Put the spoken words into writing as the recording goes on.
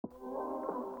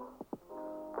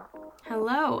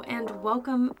Hello, and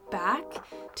welcome back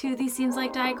to the Seems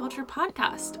Like Diet Culture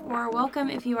podcast, or welcome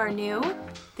if you are new.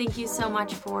 Thank you so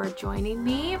much for joining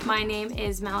me. My name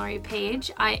is Mallory Page.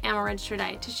 I am a registered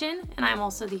dietitian, and I'm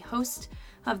also the host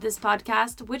of this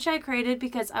podcast, which I created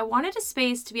because I wanted a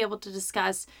space to be able to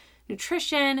discuss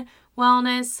nutrition,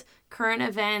 wellness, current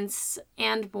events,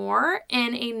 and more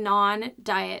in a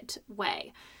non-diet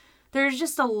way. There's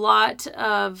just a lot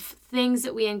of things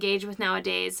that we engage with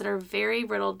nowadays that are very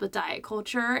riddled with diet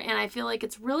culture, and I feel like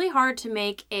it's really hard to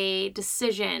make a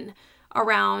decision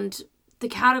around the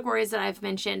categories that I've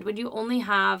mentioned when you only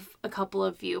have a couple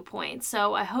of viewpoints.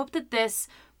 So I hope that this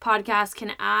podcast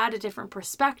can add a different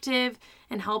perspective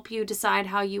and help you decide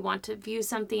how you want to view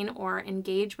something or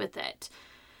engage with it.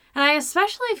 And I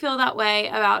especially feel that way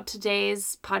about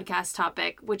today's podcast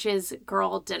topic, which is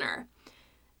girl dinner.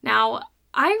 Now,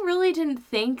 I really didn't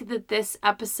think that this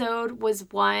episode was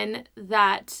one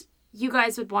that you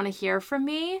guys would want to hear from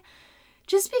me,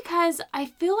 just because I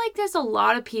feel like there's a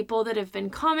lot of people that have been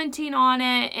commenting on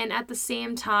it, and at the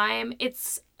same time,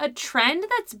 it's a trend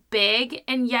that's big,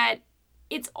 and yet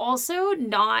it's also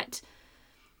not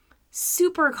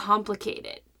super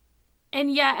complicated.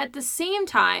 And yet at the same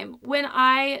time, when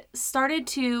I started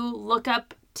to look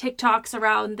up TikToks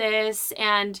around this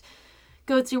and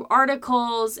go through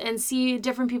articles and see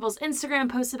different people's Instagram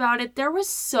posts about it, there was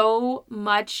so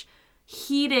much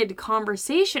heated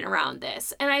conversation around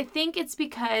this. And I think it's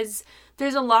because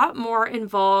there's a lot more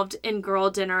involved in girl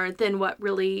dinner than what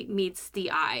really meets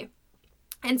the eye.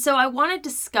 And so I want to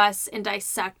discuss and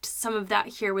dissect some of that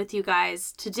here with you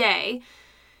guys today.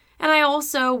 And I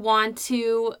also want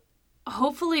to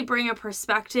hopefully bring a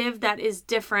perspective that is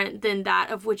different than that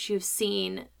of which you've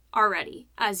seen already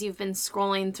as you've been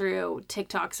scrolling through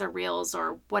TikToks or Reels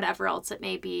or whatever else it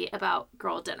may be about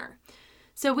girl dinner.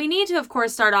 So we need to, of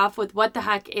course, start off with what the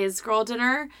heck is girl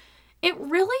dinner. It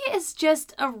really is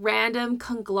just a random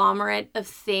conglomerate of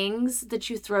things that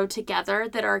you throw together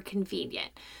that are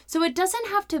convenient. So it doesn't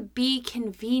have to be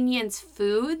convenience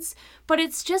foods, but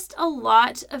it's just a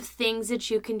lot of things that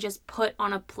you can just put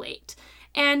on a plate.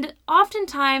 And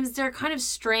oftentimes they're kind of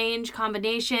strange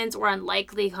combinations or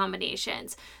unlikely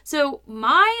combinations. So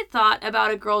my thought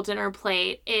about a girl dinner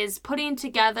plate is putting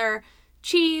together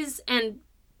cheese and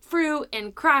fruit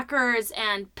and crackers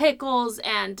and pickles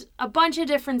and a bunch of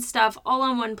different stuff all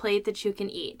on one plate that you can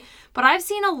eat. But I've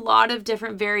seen a lot of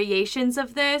different variations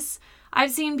of this.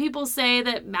 I've seen people say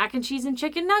that mac and cheese and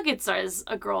chicken nuggets is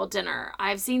a girl dinner.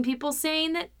 I've seen people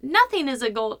saying that nothing is a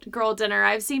girl dinner.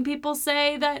 I've seen people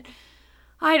say that,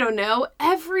 I don't know,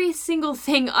 every single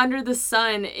thing under the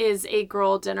sun is a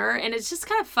girl dinner. And it's just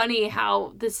kind of funny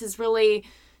how this is really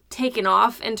taken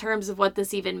off in terms of what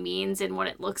this even means and what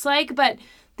it looks like. But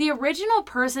the original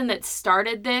person that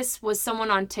started this was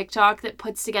someone on TikTok that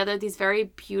puts together these very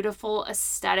beautiful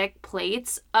aesthetic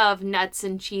plates of nuts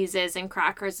and cheeses and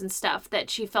crackers and stuff that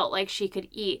she felt like she could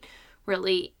eat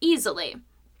really easily.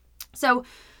 So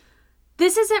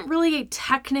this isn't really a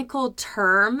technical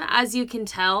term, as you can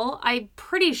tell. I'm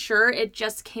pretty sure it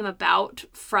just came about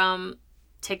from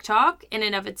TikTok in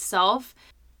and of itself.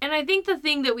 And I think the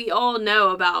thing that we all know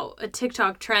about a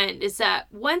TikTok trend is that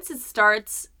once it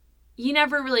starts, you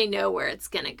never really know where it's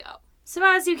going to go. So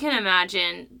as you can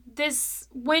imagine, this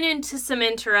went into some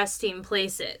interesting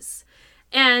places.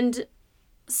 And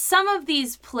some of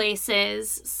these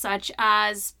places, such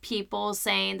as people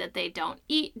saying that they don't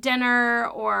eat dinner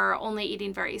or only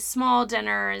eating very small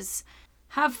dinners,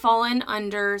 have fallen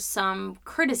under some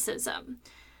criticism.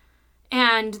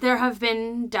 And there have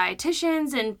been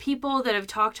dietitians and people that have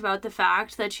talked about the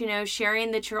fact that,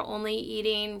 sharing that you're only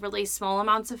eating really small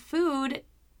amounts of food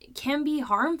can be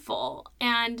harmful.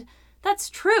 And that's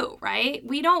true, right?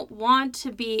 We don't want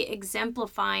to be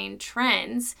exemplifying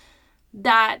trends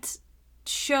that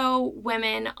show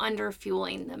women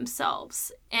underfueling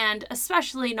themselves, and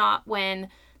especially not when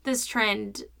this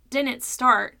trend didn't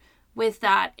start with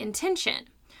that intention.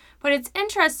 But it's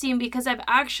interesting because I've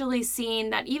actually seen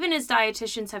that even as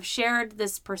dietitians have shared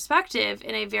this perspective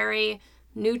in a very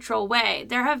neutral way,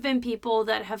 there have been people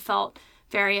that have felt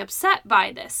very upset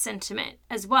by this sentiment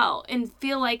as well and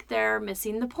feel like they're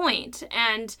missing the point.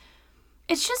 And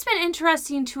it's just been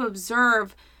interesting to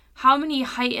observe how many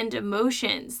heightened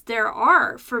emotions there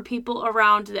are for people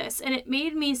around this. And it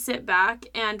made me sit back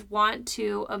and want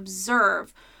to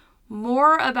observe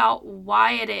more about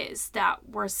why it is that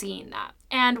we're seeing that.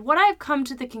 And what I've come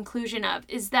to the conclusion of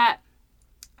is that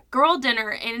girl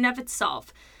dinner in and of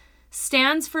itself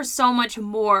stands for so much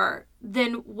more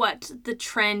than what the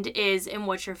trend is in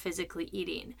what you're physically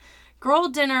eating. Girl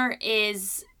dinner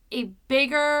is a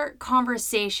bigger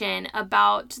conversation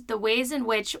about the ways in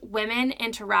which women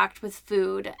interact with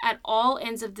food at all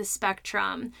ends of the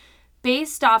spectrum,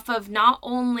 based off of not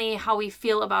only how we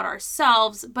feel about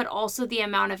ourselves, but also the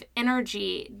amount of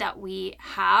energy that we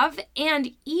have,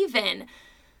 and even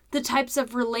the types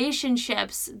of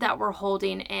relationships that we're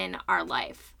holding in our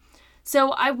life.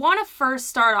 So I want to first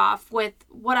start off with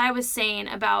what I was saying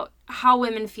about how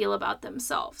women feel about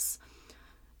themselves.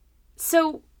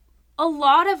 So a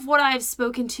lot of what I've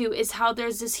spoken to is how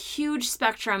there's this huge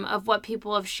spectrum of what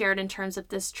people have shared in terms of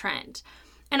this trend.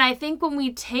 And I think when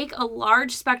we take a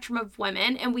large spectrum of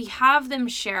women and we have them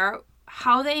share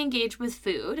how they engage with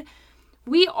food,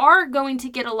 we are going to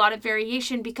get a lot of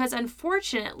variation because,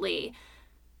 unfortunately,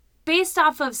 based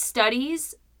off of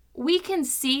studies, we can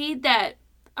see that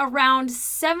around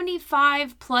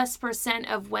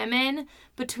 75% of women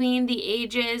between the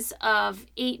ages of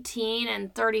 18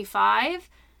 and 35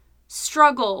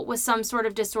 struggle with some sort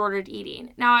of disordered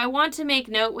eating. Now, I want to make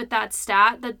note with that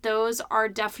stat that those are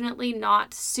definitely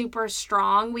not super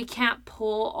strong. We can't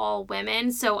pull all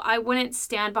women, so I wouldn't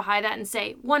stand behind that and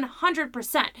say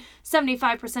 100%,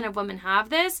 75% of women have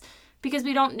this, because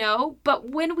we don't know. But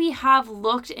when we have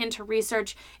looked into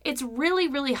research, it's really,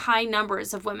 really high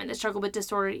numbers of women that struggle with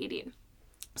disordered eating.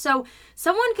 So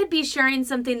someone could be sharing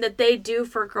something that they do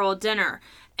for girl dinner,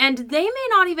 and they may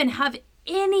not even have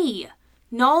any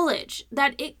knowledge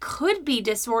that it could be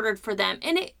disordered for them.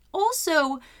 And it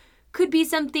also could be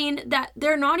something that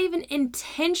they're not even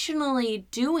intentionally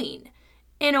doing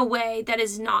in a way that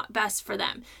is not best for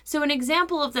them. So an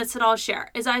example of this that I'll share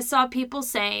is I saw people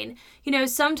saying,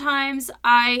 sometimes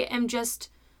I am just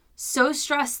so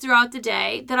stressed throughout the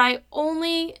day that I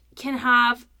only can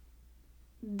have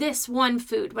this one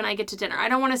food when I get to dinner. I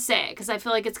don't want to say it because I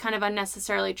feel like it's kind of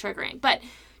unnecessarily triggering, but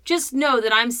just know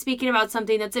that I'm speaking about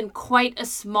something that's in quite a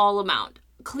small amount,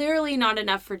 clearly not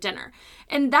enough for dinner.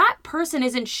 And that person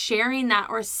isn't sharing that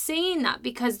or saying that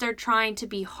because they're trying to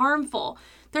be harmful.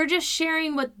 They're just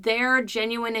sharing what their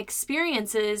genuine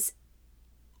experiences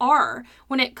are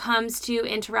when it comes to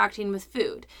interacting with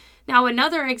food. Now,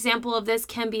 another example of this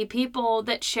can be people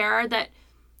that share that,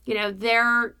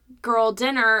 their girl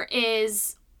dinner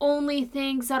is only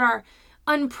things that are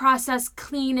unprocessed,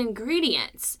 clean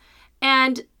ingredients.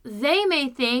 And they may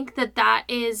think that that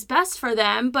is best for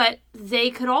them, but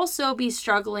they could also be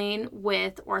struggling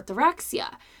with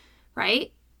orthorexia,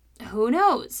 right? Who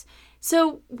knows?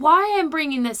 So why I'm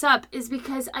bringing this up is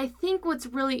because I think what's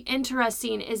really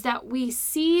interesting is that we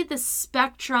see the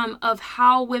spectrum of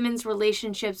how women's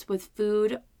relationships with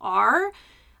food are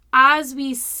as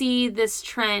we see this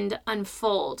trend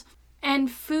unfold.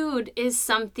 And food is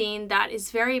something that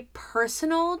is very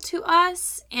personal to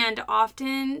us and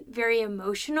often very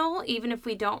emotional, even if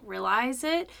we don't realize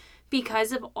it,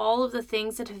 because of all of the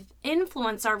things that have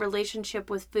influenced our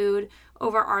relationship with food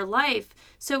over our life.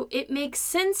 So it makes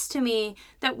sense to me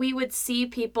that we would see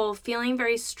people feeling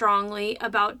very strongly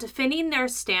about defending their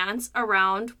stance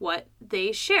around what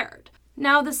they shared.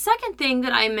 Now, the second thing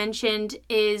that I mentioned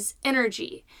is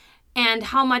energy and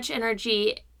how much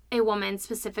energy a woman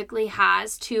specifically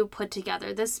has to put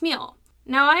together this meal.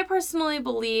 Now, I personally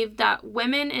believe that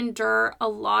women endure a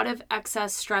lot of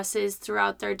excess stresses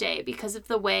throughout their day because of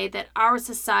the way that our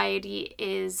society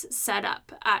is set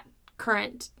up at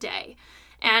current day.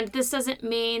 And this doesn't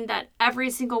mean that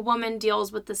every single woman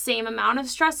deals with the same amount of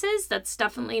stresses. That's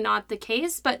definitely not the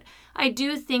case. But I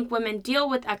do think women deal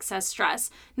with excess stress,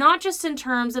 not just in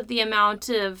terms of the amount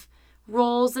of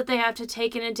roles that they have to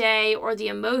take in a day or the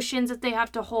emotions that they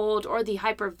have to hold or the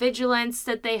hypervigilance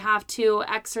that they have to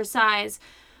exercise,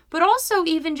 but also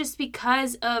even just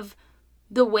because of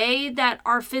the way that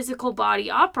our physical body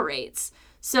operates.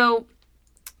 So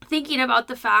thinking about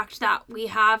the fact that we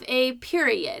have a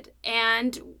period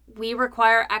and we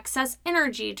require excess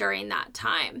energy during that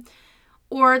time,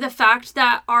 or the fact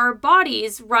that our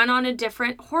bodies run on a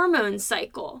different hormone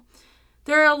cycle.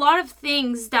 There are a lot of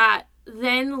things that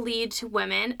then lead to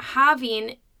women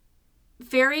having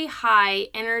very high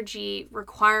energy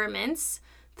requirements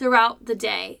throughout the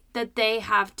day that they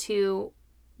have to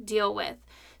deal with.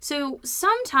 So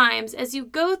sometimes as you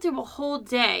go through a whole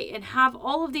day and have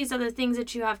all of these other things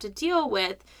that you have to deal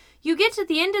with, you get to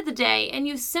the end of the day and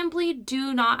you simply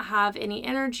do not have any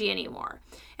energy anymore.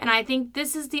 And I think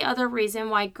this is the other reason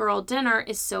why girl dinner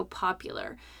is so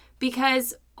popular,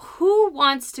 because who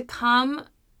wants to come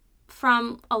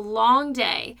from a long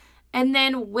day and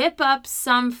then whip up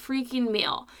some freaking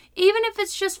meal, even if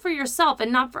it's just for yourself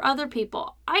and not for other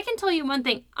people? I can tell you one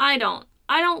thing, I don't.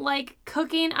 I don't like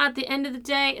cooking at the end of the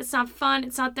day. It's not fun.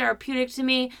 It's not therapeutic to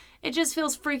me. It just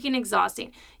feels freaking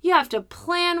exhausting. You have to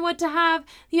plan what to have.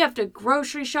 You have to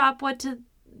grocery shop what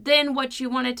you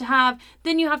wanted to have.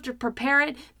 Then you have to prepare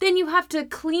it. Then you have to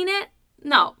clean it.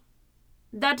 No,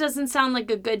 that doesn't sound like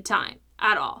a good time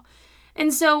at all.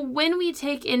 And so when we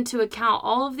take into account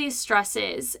all of these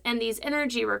stresses and these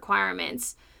energy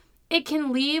requirements, it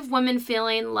can leave women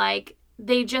feeling like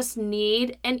they just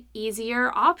need an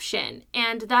easier option.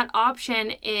 And that option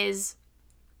is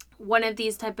one of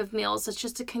these type of meals. It's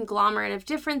just a conglomerate of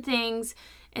different things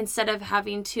instead of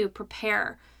having to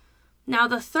prepare. Now,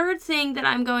 the third thing that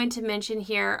I'm going to mention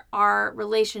here are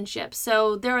relationships.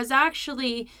 So there was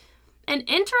actually an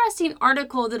interesting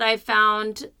article that I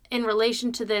found in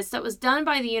relation to this that was done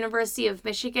by the University of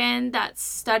Michigan that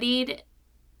studied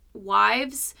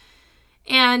wives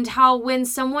and how when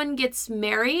someone gets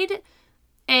married,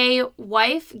 a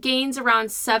wife gains around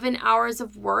 7 hours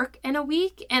of work in a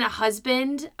week, and a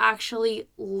husband actually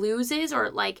loses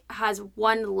or has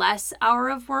 1 less hour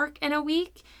of work in a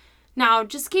week. Now,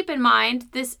 just keep in mind,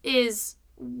 this is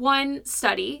one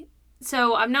study,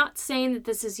 so I'm not saying that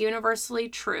this is universally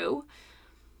true.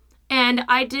 And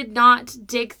I did not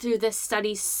dig through this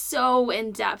study so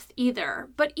in depth either.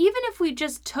 But even if we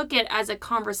just took it as a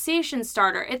conversation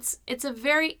starter, it's a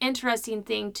very interesting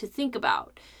thing to think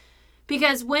about.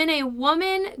 Because when a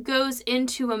woman goes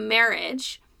into a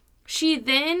marriage, she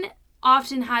then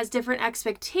often has different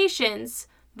expectations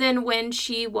than when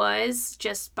she was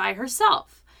just by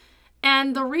herself.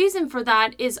 And the reason for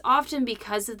that is often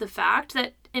because of the fact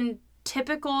that in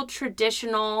typical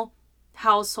traditional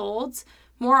households,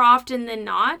 more often than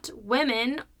not,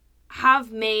 women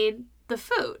have made the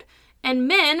food. And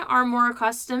men are more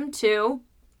accustomed to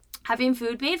having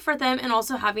food made for them and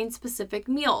also having specific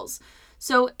meals.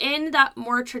 So in that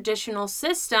more traditional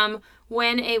system,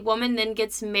 when a woman then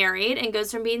gets married and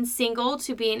goes from being single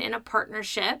to being in a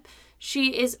partnership,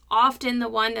 she is often the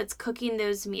one that's cooking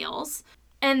those meals.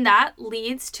 And that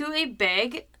leads to a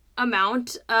big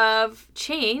amount of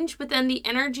change within the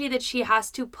energy that she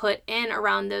has to put in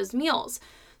around those meals.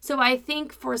 So I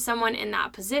think for someone in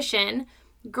that position,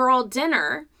 girl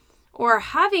dinner or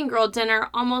having girl dinner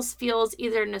almost feels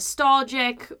either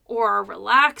nostalgic or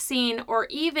relaxing or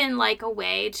even like a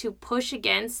way to push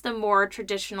against the more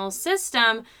traditional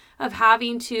system of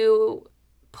having to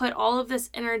put all of this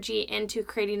energy into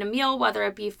creating a meal, whether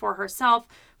it be for herself,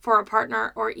 for a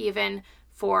partner, or even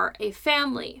for a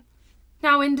family.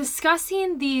 Now, in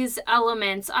discussing these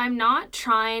elements, I'm not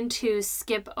trying to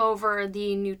skip over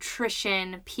the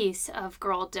nutrition piece of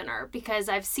girl dinner because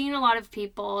I've seen a lot of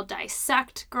people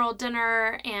dissect girl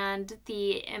dinner and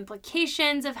the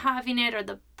implications of having it or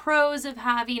the pros of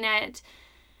having it.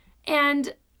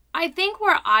 And I think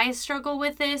where I struggle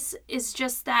with this is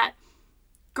just that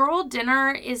girl dinner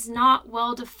is not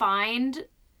well defined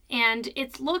and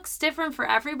it looks different for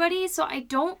everybody. So I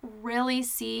don't really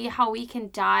see how we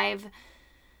can dive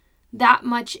that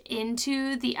much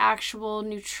into the actual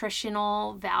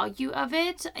nutritional value of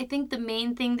it. I think the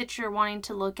main thing that you're wanting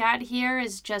to look at here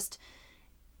is just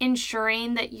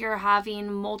ensuring that you're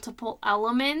having multiple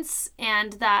elements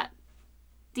and that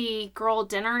the girl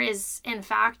dinner is in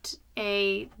fact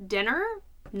a dinner,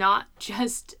 not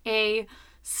just a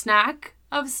snack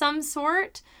of some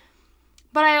sort.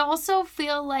 But I also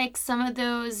feel like some of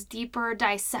those deeper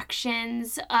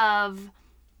dissections of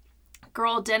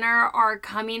girl dinner are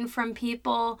coming from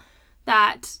people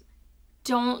that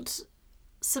don't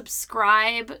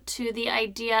subscribe to the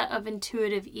idea of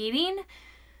intuitive eating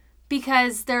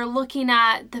because they're looking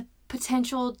at the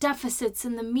potential deficits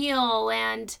in the meal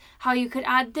and how you could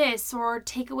add this or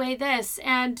take away this.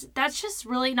 And that's just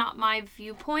really not my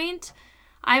viewpoint.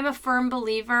 I'm a firm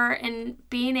believer in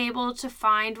being able to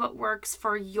find what works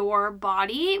for your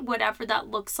body, whatever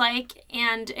that looks like,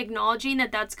 and acknowledging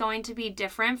that that's going to be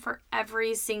different for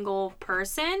every single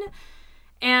person,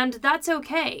 and that's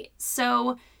okay.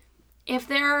 So if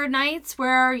there are nights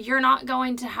where you're not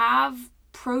going to have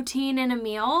protein in a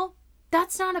meal,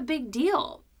 that's not a big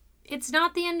deal. It's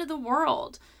not the end of the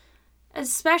world,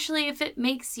 especially if it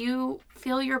makes you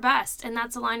feel your best and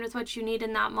that's aligned with what you need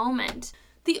in that moment.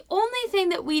 The only thing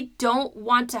that we don't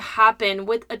want to happen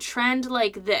with a trend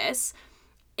like this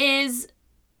is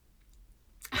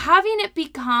having it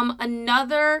become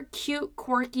another cute,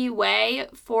 quirky way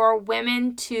for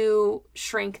women to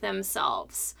shrink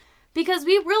themselves. Because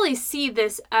we really see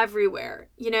this everywhere,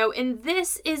 and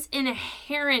this is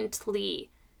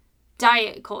inherently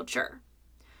diet culture.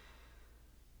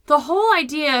 The whole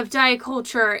idea of diet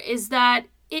culture is that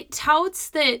it touts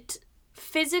that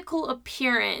physical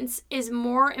appearance is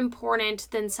more important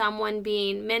than someone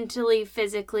being mentally,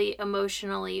 physically,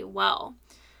 emotionally well.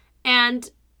 And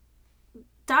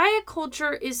diet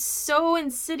culture is so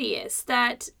insidious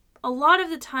that a lot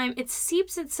of the time it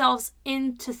seeps itself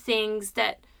into things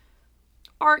that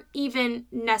aren't even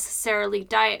necessarily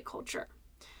diet culture.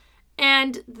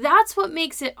 And that's what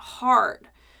makes it hard,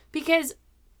 because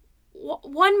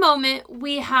one moment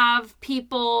we have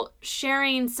people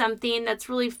sharing something that's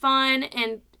really fun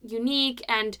and unique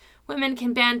and women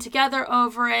can band together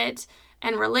over it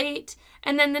and relate.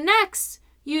 And then the next,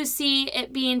 you see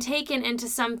it being taken into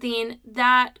something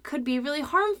that could be really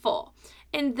harmful.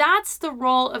 And that's the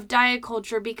role of diet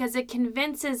culture, because it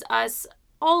convinces us,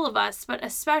 all of us, but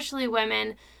especially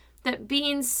women, that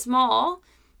being small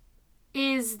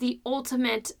is the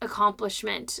ultimate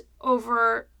accomplishment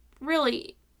over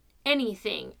really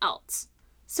anything else.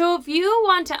 So if you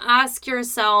want to ask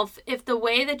yourself if the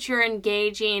way that you're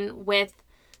engaging with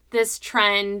this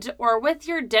trend or with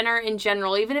your dinner in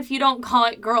general, even if you don't call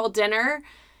it girl dinner,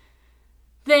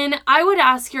 then I would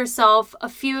ask yourself a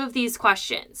few of these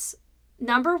questions.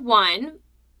 Number one,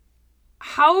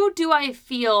 how do I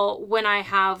feel when I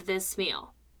have this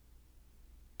meal?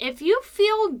 If you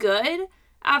feel good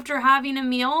after having a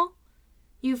meal,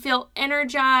 you feel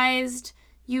energized,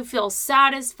 you feel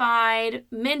satisfied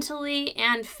mentally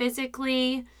and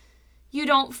physically, you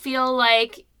don't feel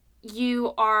like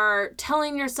you are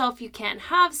telling yourself you can't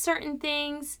have certain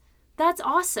things, that's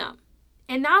awesome.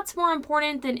 And that's more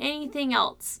important than anything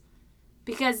else,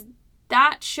 because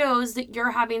that shows that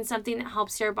you're having something that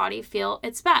helps your body feel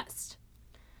its best.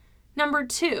 Number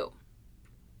two,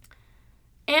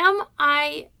 am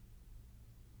I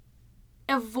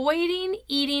avoiding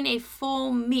eating a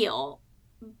full meal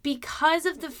because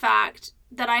of the fact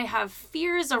that I have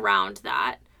fears around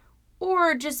that,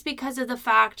 or just because of the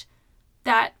fact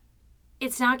that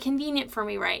it's not convenient for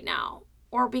me right now,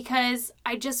 or because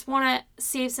I just want to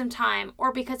save some time,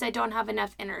 or because I don't have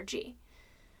enough energy?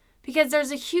 Because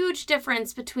there's a huge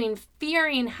difference between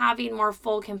fearing having more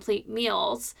full, complete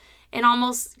meals and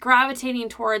almost gravitating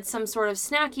towards some sort of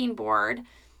snacking board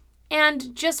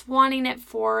and just wanting it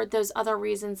for those other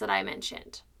reasons that I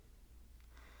mentioned.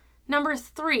 Number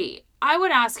three, I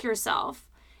would ask yourself,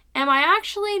 am I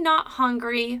actually not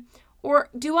hungry, or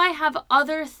do I have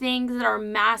other things that are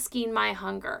masking my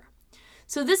hunger?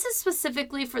 So this is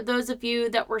specifically for those of you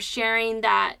that were sharing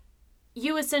that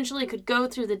you essentially could go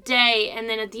through the day and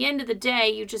then at the end of the day,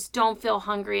 you just don't feel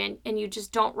hungry and you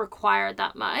just don't require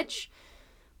that much.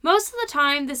 Most of the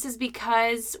time, this is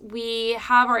because we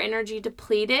have our energy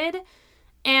depleted,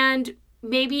 and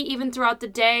maybe even throughout the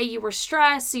day you were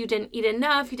stressed, so you didn't eat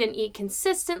enough, you didn't eat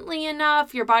consistently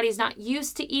enough, your body's not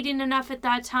used to eating enough at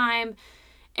that time.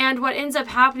 And what ends up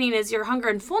happening is your hunger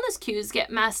and fullness cues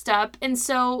get messed up, and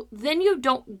so then you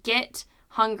don't get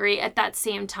hungry at that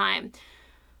same time.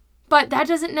 But that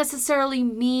doesn't necessarily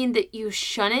mean that you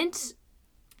shouldn't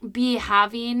be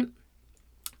having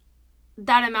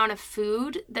that amount of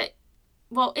food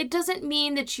it doesn't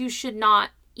mean that you should not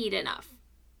eat enough.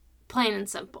 Plain and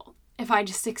simple, if I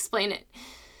just explain it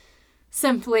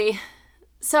simply.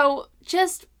 So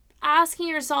just asking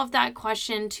yourself that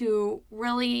question to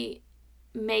really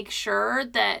make sure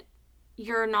that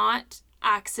you're not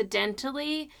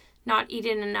accidentally not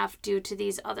eating enough due to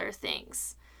these other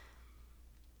things.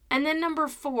 And then number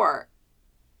four,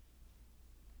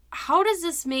 how does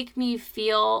this make me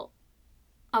feel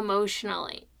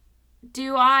emotionally?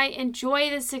 Do I enjoy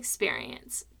this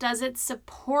experience? Does it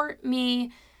support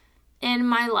me in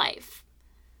my life?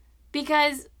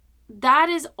 Because that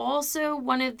is also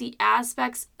one of the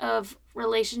aspects of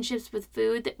relationships with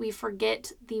food that we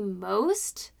forget the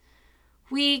most.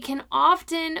 We can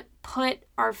often put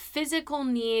our physical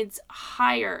needs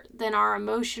higher than our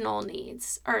emotional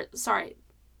needs,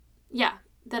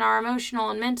 than our emotional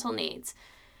and mental needs.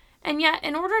 And yet,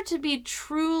 in order to be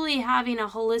truly having a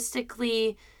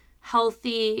holistically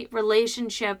healthy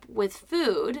relationship with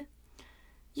food,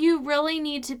 you really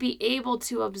need to be able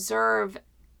to observe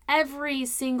every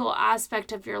single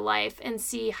aspect of your life and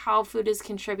see how food is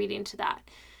contributing to that.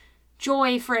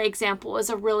 Joy, for example,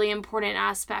 is a really important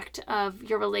aspect of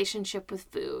your relationship with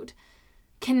food.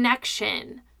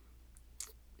 Connection,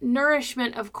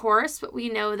 nourishment, of course, but we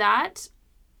know that.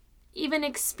 Even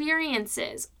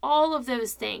experiences, all of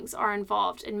those things are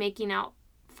involved in making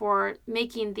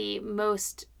the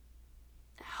most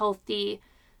healthy,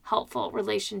 helpful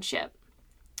relationship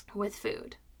with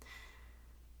food.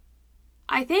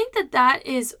 I think that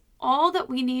is all that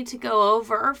we need to go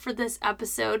over for this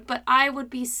episode, but I would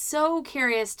be so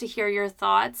curious to hear your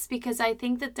thoughts because I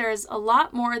think that there's a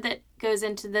lot more that goes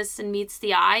into this and meets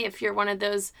the eye if you're one of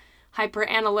those hyper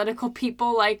analytical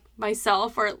people like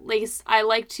myself, or at least I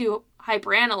like to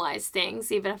hyperanalyze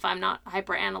things even if I'm not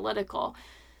hyper analytical.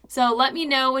 So let me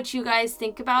know what you guys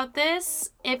think about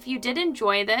this. If you did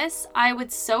enjoy this, I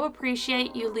would so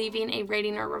appreciate you leaving a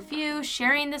rating or review,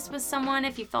 sharing this with someone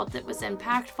if you felt it was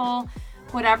impactful,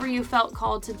 whatever you felt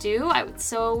called to do. I would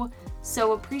so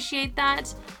appreciate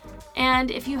that.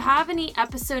 And if you have any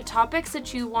episode topics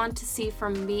that you want to see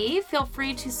from me, feel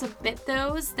free to submit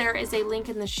those. There is a link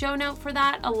in the show note for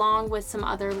that, along with some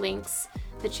other links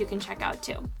that you can check out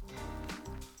too.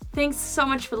 Thanks so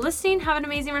much for listening. Have an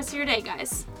amazing rest of your day,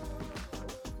 guys.